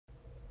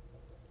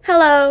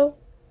Hello!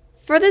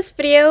 For this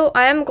video,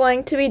 I am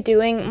going to be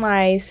doing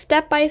my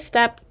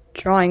step-by-step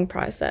drawing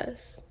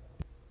process.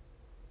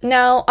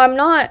 Now, I'm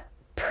not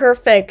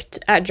perfect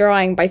at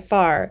drawing by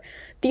far.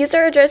 These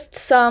are just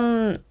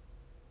some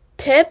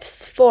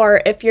tips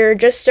for if you're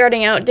just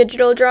starting out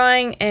digital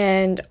drawing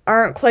and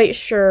aren't quite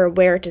sure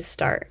where to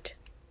start.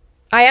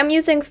 I am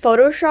using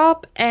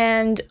Photoshop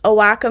and a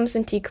Wacom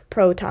Cintiq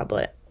Pro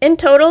tablet. In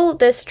total,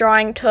 this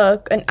drawing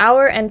took an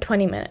hour and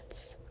 20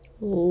 minutes.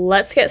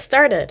 Let's get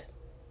started!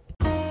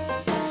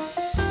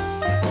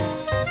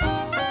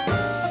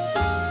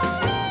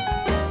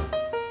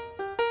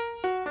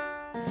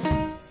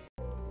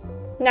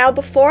 Now,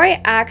 before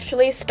I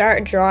actually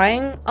start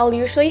drawing, I'll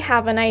usually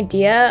have an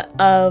idea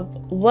of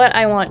what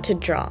I want to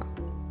draw.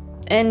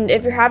 And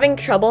if you're having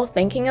trouble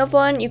thinking of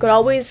one, you could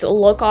always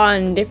look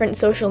on different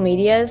social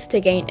medias to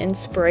gain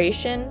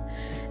inspiration,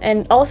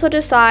 and also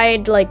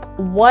decide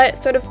what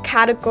sort of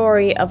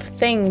category of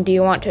thing do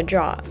you want to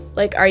draw.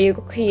 Are you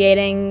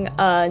creating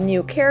a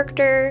new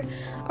character?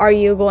 Are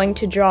you going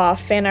to draw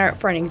fan art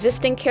for an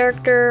existing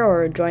character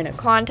or join a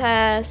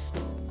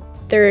contest?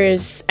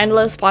 There's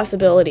endless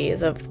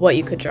possibilities of what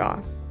you could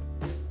draw.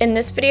 In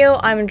this video,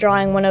 I'm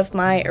drawing one of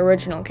my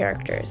original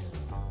characters.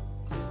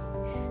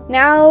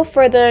 Now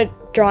for the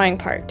drawing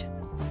part.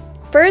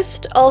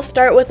 First, I'll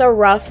start with a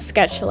rough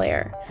sketch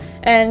layer.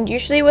 And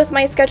usually with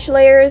my sketch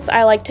layers,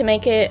 I like to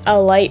make it a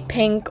light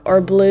pink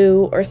or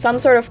blue or some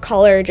sort of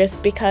color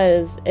just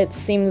because it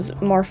seems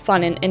more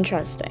fun and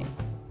interesting.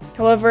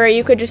 However,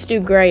 you could just do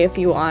gray if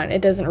you want,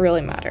 it doesn't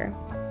really matter.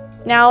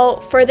 Now,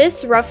 for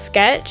this rough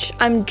sketch,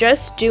 I'm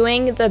just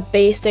doing the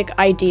basic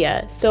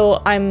idea, so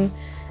I'm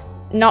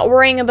not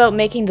worrying about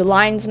making the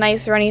lines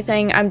nice or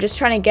anything. I'm just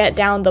trying to get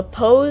down the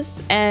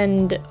pose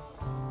and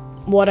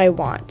what I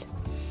want.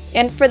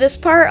 And for this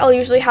part, I'll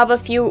usually have a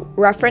few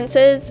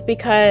references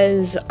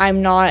because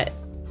I'm not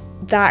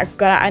that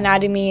good at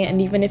anatomy,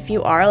 and even if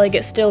you are,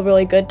 it's still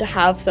really good to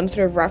have some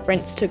sort of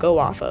reference to go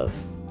off of.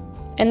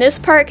 And this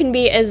part can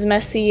be as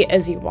messy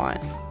as you want.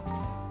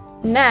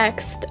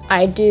 Next,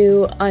 I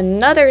do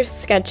another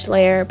sketch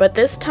layer, but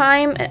this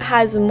time it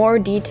has more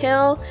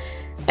detail,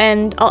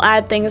 and I'll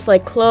add things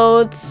like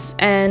clothes,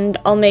 and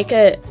I'll make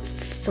it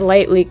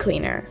slightly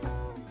cleaner.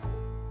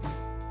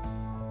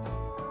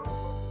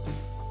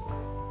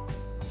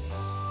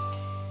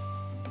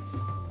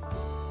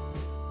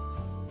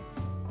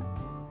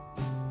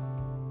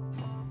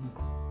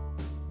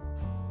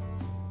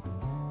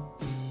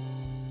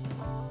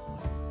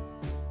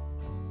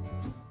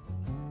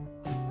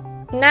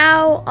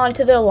 Now,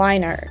 onto the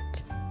line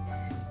art.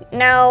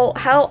 Now,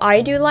 how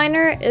I do line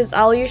art is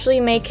I'll usually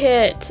make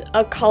it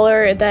a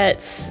color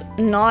that's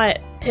not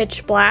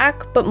pitch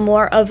black, but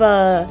more of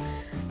a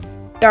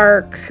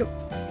dark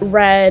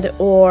red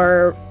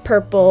or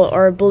purple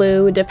or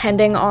blue,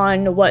 depending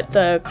on what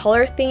the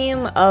color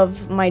theme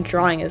of my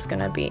drawing is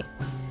gonna be.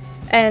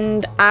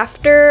 And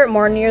after,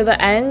 more near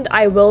the end,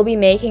 I will be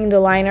making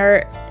the line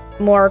art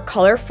more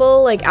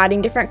colorful,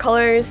 adding different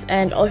colors,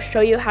 and I'll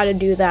show you how to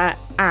do that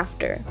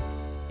after.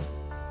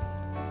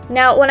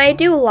 Now, when I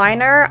do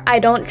line art, I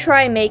don't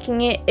try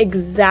making it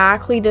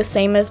exactly the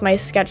same as my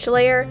sketch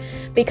layer,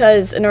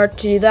 because in order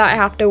to do that, I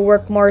have to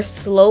work more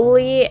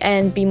slowly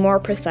and be more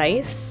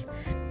precise.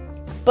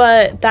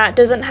 But that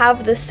doesn't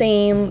have the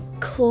same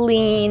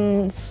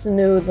clean,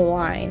 smooth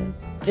line,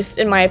 just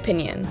in my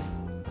opinion.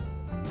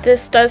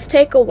 This does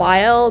take a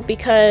while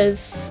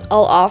because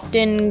I'll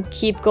often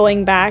keep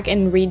going back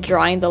and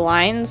redrawing the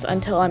lines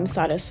until I'm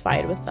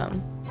satisfied with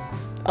them.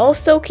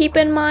 Also keep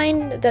in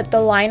mind that the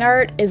line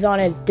art is on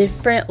a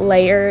different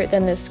layer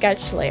than the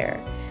sketch layer.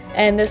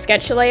 And the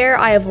sketch layer,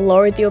 I have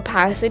lowered the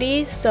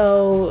opacity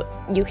so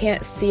you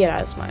can't see it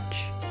as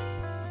much.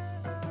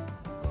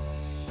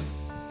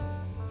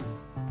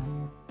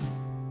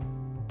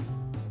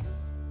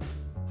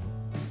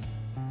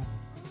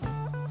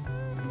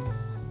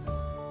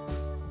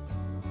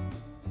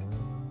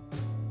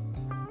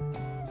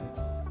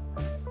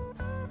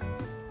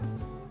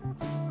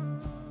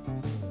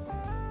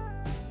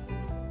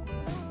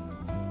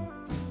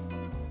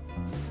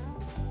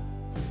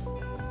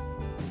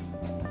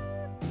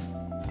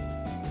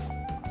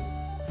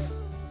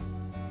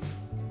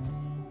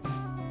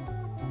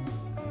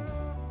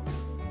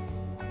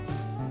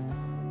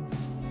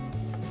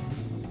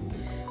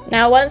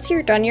 Now, once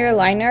you're done your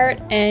line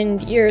art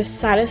and you're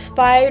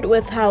satisfied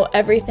with how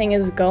everything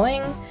is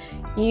going,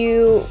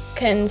 you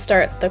can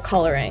start the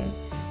coloring.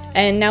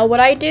 And now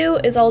what I do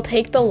is I'll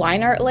take the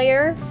line art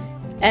layer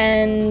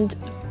and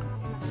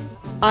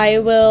I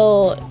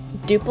will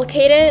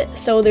duplicate it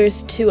so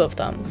there's two of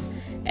them.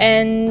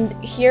 And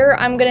here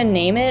I'm gonna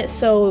name it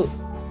so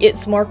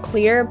it's more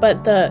clear,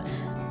 but the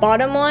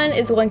bottom one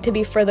is going to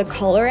be for the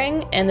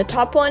coloring and the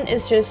top one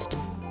is just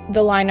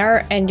the line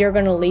art, and you're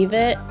gonna leave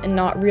it and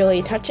not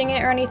really touching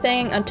it or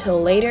anything until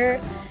later.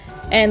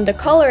 And the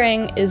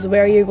coloring is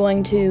where you're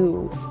going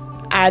to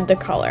add the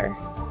color.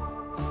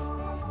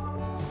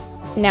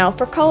 Now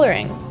for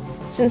coloring.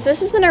 Since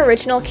this is an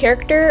original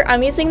character,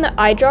 I'm using the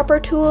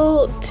eyedropper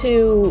tool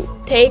to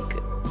take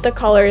the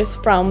colors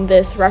from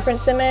this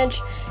reference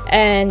image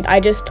and I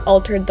just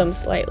altered them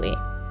slightly.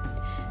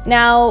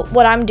 Now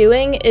what I'm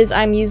doing is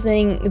I'm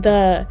using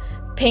the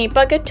paint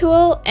bucket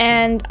tool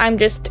and I'm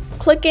just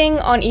clicking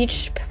on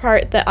each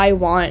part that I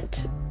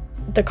want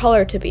the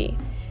color to be.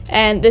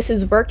 And this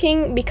is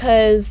working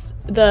because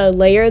the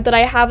layer that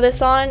I have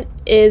this on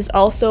is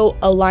also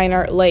a line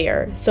art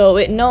layer. So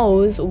it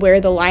knows where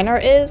the line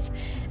art is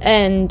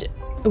and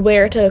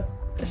where to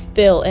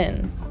fill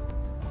in.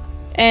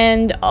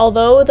 And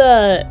although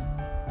the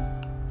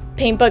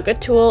paint bucket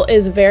tool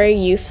is very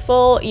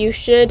useful, you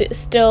should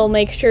still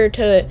make sure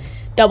to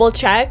double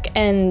check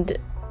and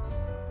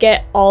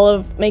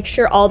make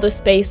sure all the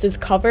space is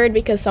covered,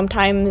 because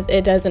sometimes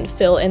it doesn't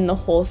fill in the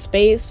whole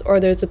space or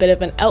there's a bit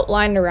of an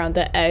outline around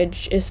the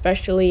edge,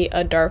 especially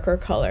a darker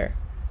color.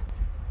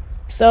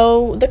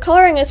 So the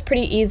coloring is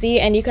pretty easy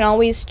and you can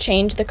always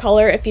change the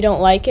color if you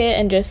don't like it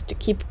and just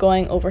keep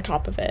going over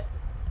top of it.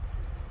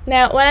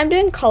 Now when I'm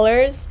doing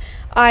colors,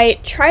 I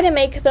try to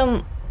make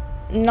them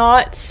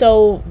not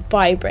so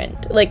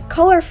vibrant, like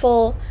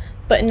colorful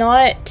but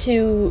not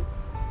too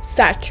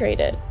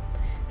saturated.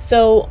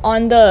 So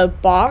on the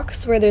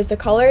box where there's the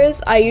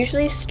colors, I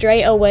usually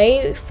stray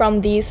away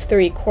from these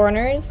three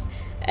corners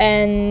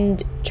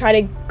and try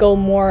to go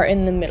more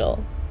in the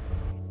middle.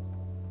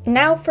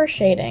 Now for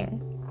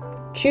shading.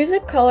 Choose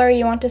a color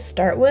you want to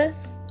start with.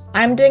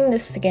 I'm doing the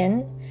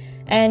skin,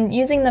 and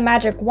using the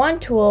magic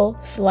wand tool,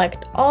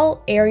 select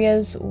all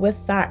areas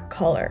with that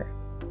color.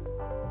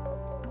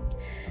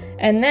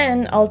 And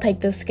then I'll take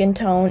the skin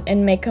tone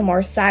and make a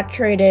more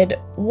saturated,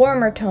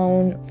 warmer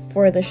tone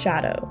for the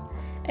shadow.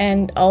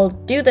 And I'll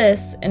do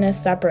this in a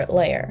separate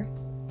layer.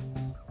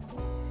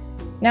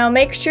 Now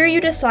make sure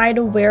you decide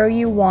where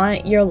you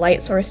want your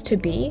light source to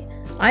be.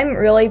 I'm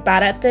really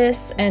bad at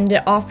this and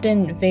it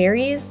often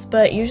varies,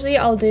 but usually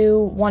I'll do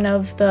one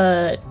of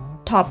the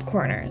top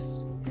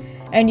corners.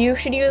 And you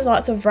should use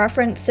lots of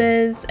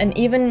references and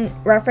even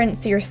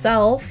reference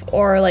yourself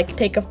or like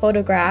take a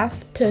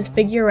photograph to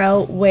figure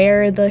out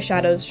where the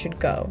shadows should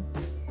go.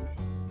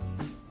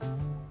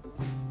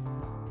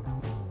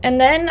 And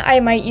then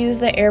I might use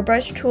the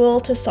airbrush tool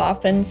to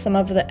soften some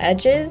of the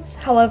edges.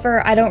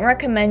 However, I don't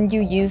recommend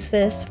you use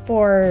this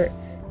for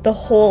the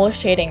whole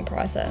shading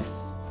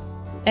process.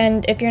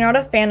 And if you're not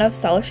a fan of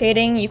cell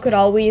shading, you could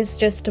always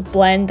just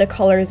blend the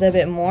colors a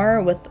bit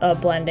more with a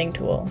blending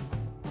tool.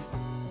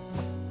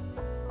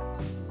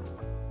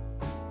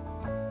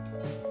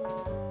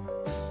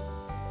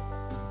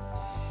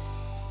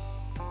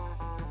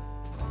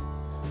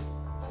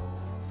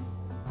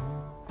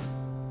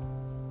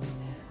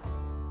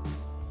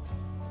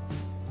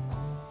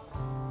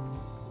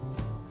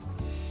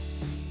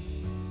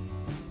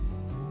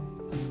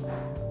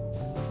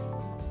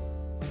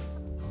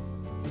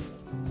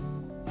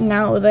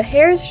 Now, the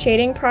hair's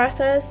shading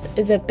process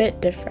is a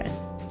bit different.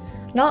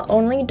 Not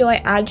only do I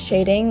add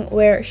shading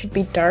where it should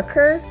be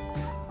darker,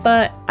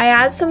 but I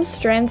add some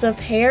strands of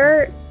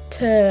hair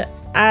to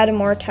add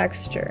more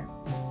texture.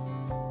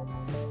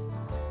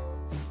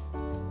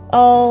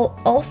 I'll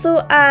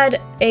also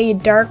add a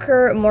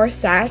darker, more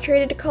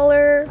saturated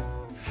color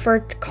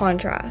for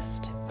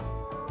contrast.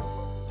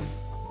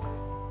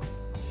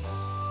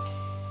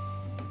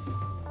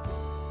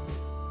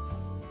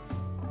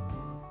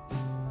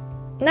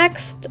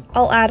 Next,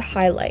 I'll add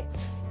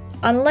highlights.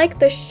 Unlike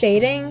the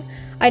shading,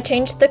 I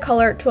changed the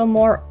color to a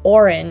more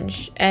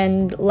orange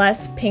and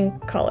less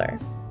pink color.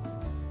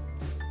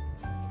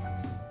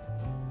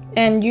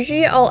 And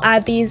usually I'll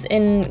add these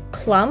in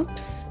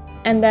clumps,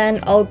 and then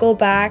I'll go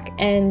back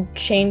and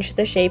change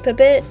the shape a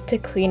bit to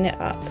clean it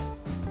up.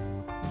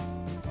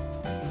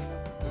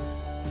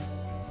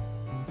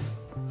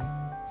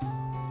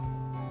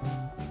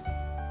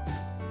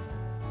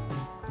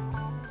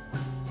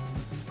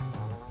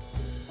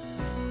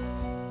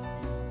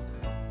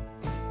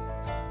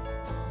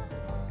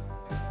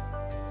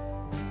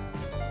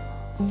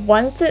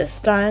 Once it's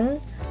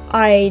done,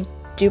 I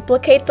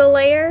duplicate the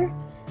layer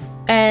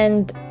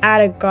and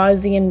add a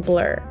Gaussian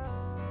blur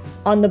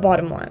on the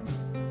bottom one.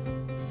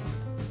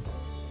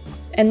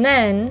 And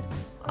then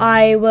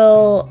I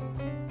will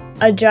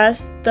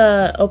adjust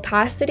the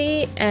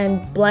opacity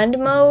and blend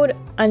mode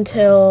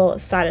until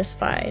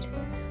satisfied.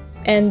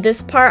 And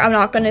this part I'm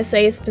not going to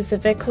say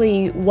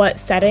specifically what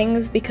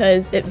settings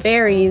because it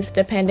varies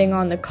depending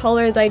on the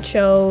colors I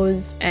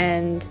chose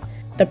and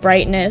the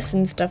brightness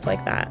and stuff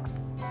like that.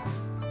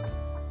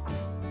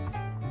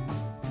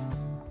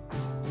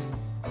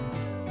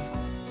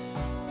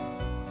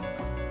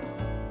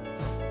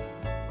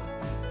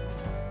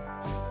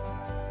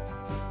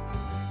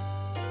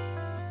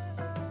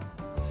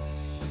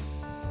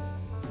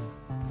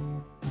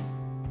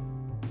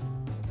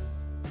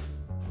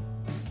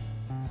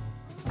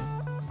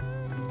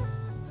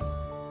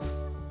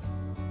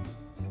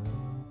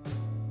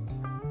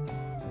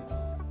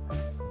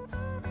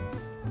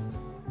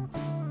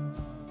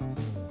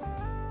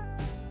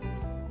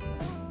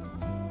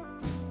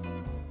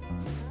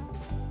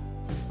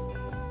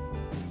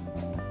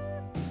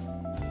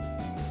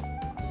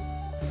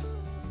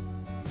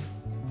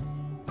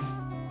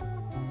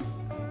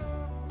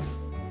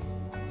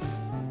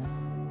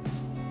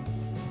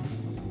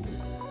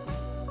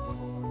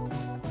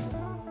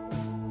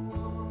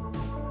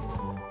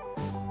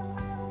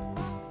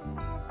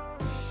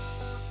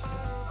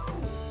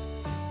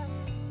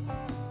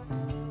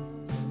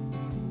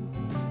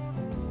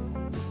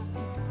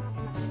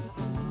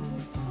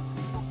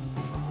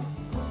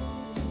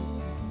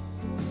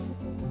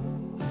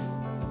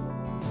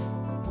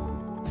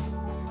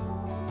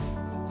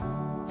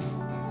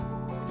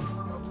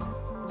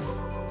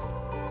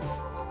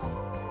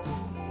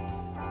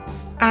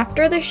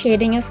 After the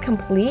shading is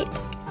complete,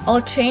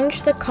 I'll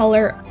change the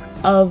color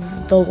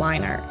of the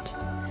line art.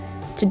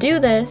 To do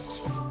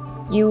this,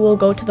 you will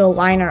go to the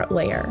line art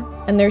layer,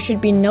 and there should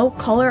be no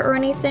color or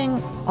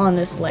anything on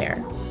this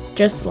layer,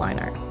 just line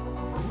art.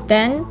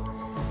 Then,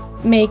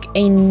 make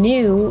a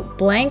new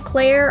blank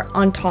layer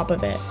on top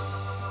of it.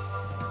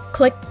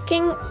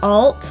 Clicking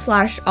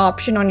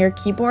Alt/Option on your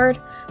keyboard,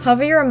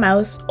 hover your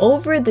mouse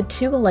over the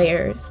two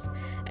layers,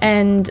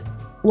 and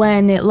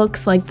when it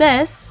looks like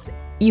this,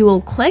 you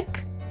will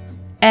click,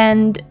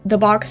 and the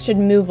box should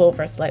move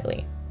over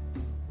slightly.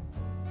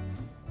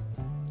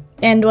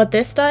 And what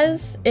this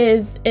does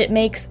is it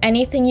makes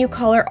anything you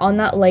color on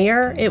that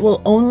layer, it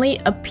will only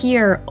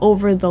appear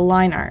over the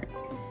line art.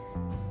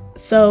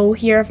 So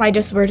here, if I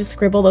just were to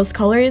scribble those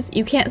colors,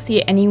 you can't see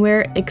it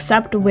anywhere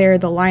except where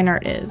the line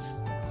art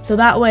is. So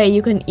that way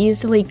you can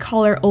easily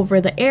color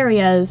over the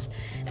areas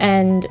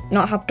and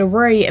not have to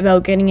worry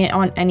about getting it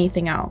on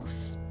anything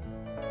else.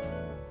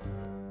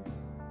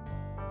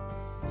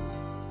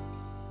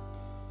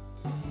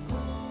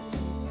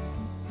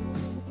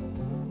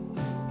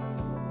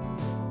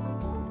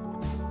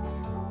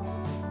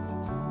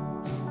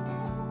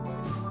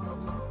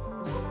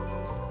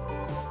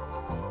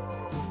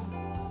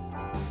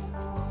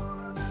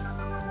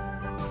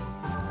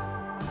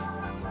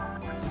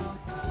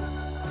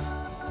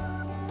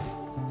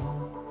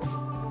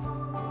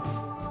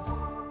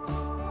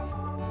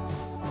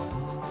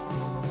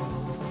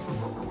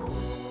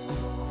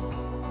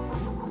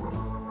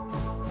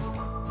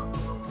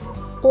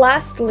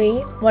 Lastly,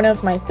 one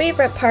of my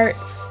favorite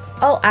parts,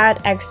 I'll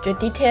add extra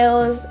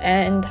details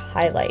and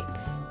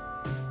highlights.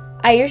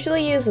 I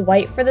usually use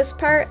white for this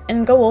part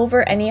and go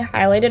over any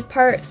highlighted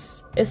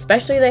parts,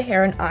 especially the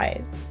hair and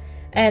eyes.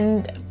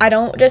 And I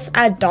don't just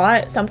add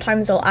dots,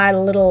 sometimes I'll add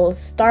little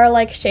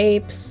star-like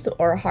shapes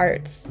or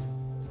hearts.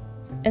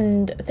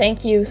 And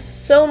thank you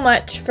so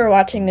much for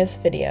watching this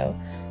video.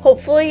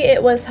 Hopefully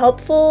it was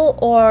helpful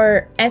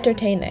or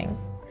entertaining.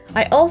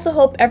 I also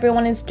hope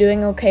everyone is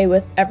doing okay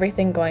with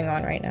everything going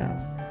on right now.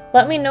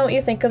 Let me know what you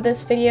think of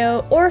this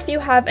video, or if you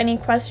have any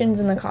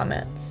questions in the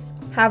comments.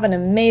 Have an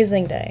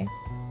amazing day.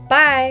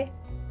 Bye!